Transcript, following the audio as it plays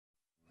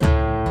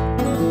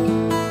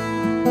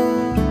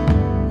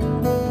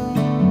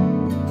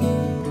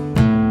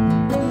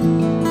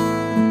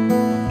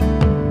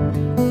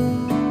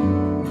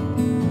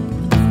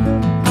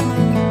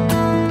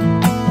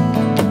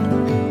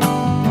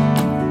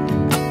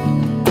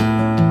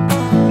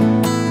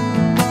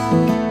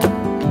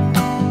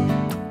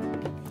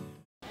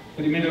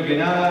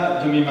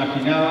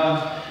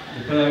imaginaba,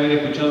 después de haber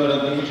escuchado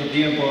durante mucho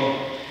tiempo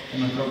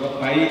en nuestro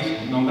país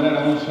nombrar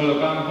a un solo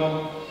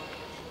campo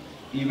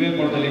y ver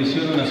por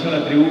televisión una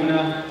sola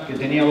tribuna que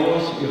tenía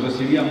voz y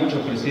recibía a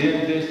muchos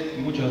presidentes,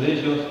 muchos de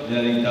ellos de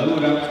la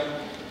dictadura.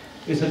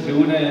 Esa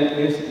tribuna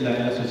es la de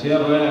la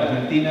Sociedad Rural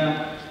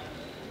Argentina.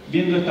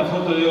 Viendo esta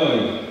foto de hoy,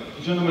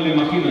 yo no me lo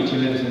imagino a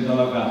Chile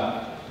sentado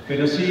acá,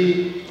 pero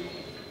sí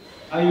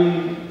hay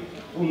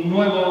un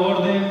nuevo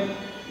orden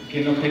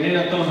que nos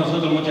genera a todos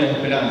nosotros mucha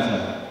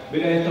esperanza.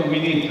 Ver a estos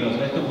ministros,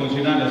 a estos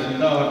funcionarios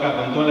sentados acá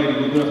con toda la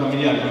agricultura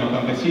familiar, con los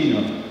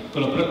campesinos,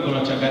 con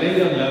los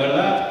chacareros, la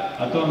verdad,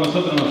 a todos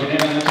nosotros nos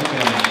genera mucha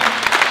esperanza.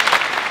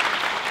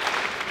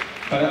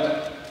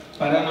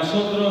 Para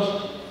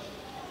nosotros,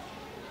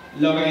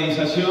 la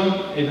organización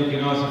es lo que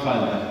nos hace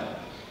falta.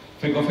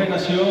 FeCoFe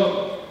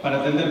nació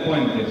para tender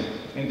puentes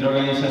entre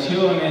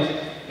organizaciones,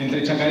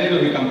 entre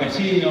chacareros y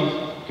campesinos,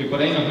 que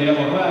por ahí nos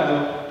miramos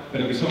raro,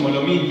 pero que somos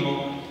lo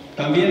mismo.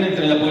 También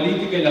entre la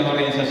política y las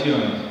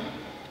organizaciones.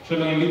 Yo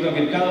los invito a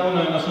que cada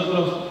uno de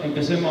nosotros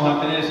empecemos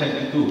a tener esa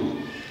actitud.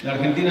 La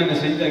Argentina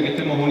necesita que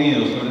estemos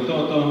unidos, sobre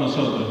todo todos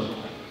nosotros.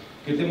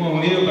 Que estemos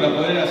unidos para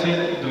poder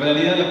hacer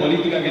realidad la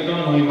política que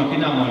todos nos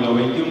imaginamos, los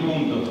 21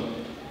 puntos.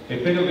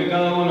 Espero que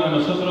cada uno de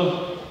nosotros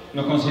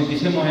nos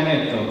concienticemos en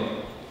esto,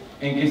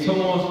 en que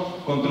somos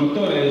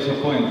constructores de esos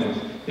puentes.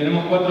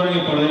 Tenemos 4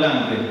 años por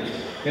delante,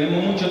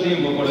 tenemos mucho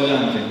tiempo por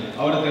delante,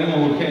 ahora tenemos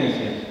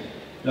urgencias,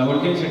 las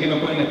urgencias que no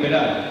pueden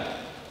esperar.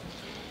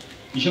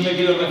 Y yo me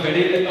quiero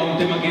referir a un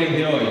tema que es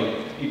de hoy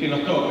y que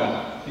nos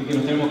toca y que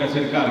nos tenemos que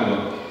hacer cargo,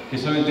 que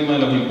son el tema de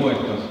los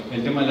impuestos,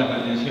 el tema de las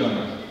retenciones.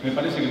 Me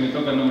parece que me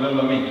toca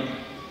nombrarlo a mí.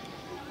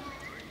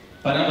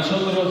 Para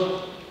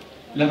nosotros,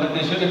 las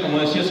retenciones, como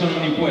decía, son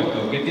un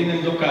impuesto que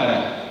tienen dos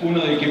caras, uno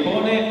del que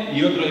pone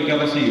y otro del que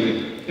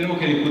recibe. Tenemos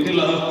que discutir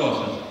las dos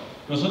cosas.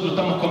 Nosotros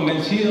estamos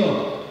convencidos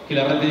que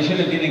las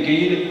retenciones tienen que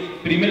ir,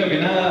 primero que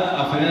nada,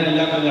 a frenar el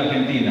hambre en la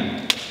Argentina.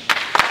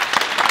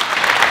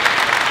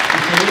 Y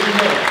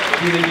segundo,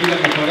 tienen que ir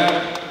a mejorar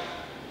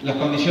las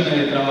condiciones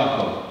de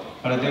trabajo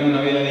para tener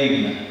una vida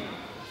digna.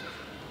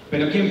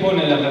 Pero ¿quién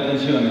pone las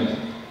retenciones?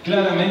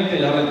 Claramente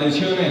las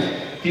retenciones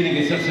tienen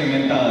que ser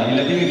segmentadas y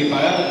la tienen que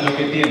pagar los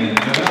que tienen,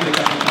 los grandes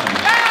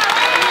capitales.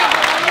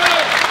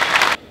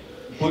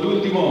 Por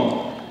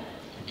último,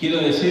 quiero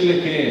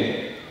decirles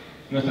que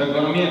nuestra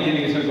economía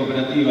tiene que ser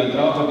cooperativa, el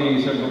trabajo tiene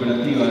que ser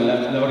cooperativa,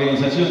 la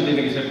organización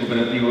tiene que ser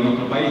cooperativa,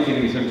 nuestro país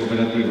tiene que ser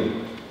cooperativo.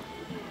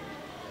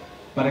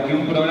 Para que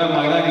un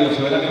programa agrario,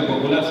 soberano y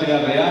popular sea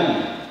real,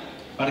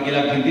 para que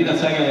la Argentina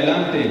salga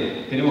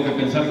adelante, tenemos que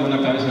pensar con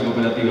una cabeza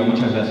cooperativa.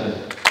 Muchas gracias.